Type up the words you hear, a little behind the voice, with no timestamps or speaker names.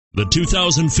The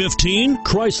 2015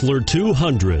 Chrysler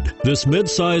 200. This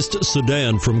mid-sized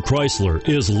sedan from Chrysler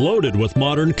is loaded with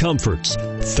modern comforts.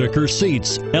 Thicker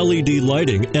seats, LED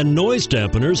lighting, and noise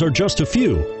dampeners are just a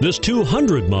few. This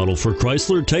 200 model for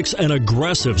Chrysler takes an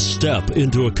aggressive step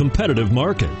into a competitive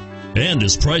market and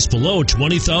is priced below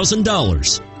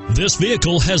 $20,000. This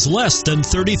vehicle has less than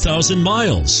 30,000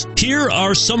 miles. Here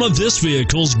are some of this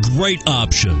vehicle's great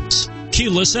options: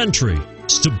 keyless entry,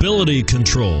 stability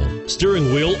control,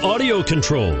 steering wheel audio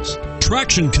controls,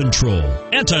 traction control,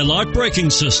 anti-lock braking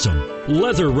system,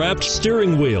 leather-wrapped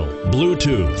steering wheel,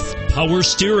 Bluetooth, power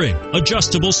steering,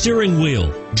 adjustable steering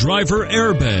wheel, driver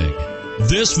airbag.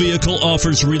 This vehicle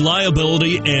offers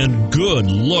reliability and good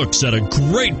looks at a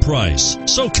great price.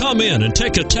 So come in and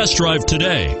take a test drive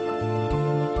today.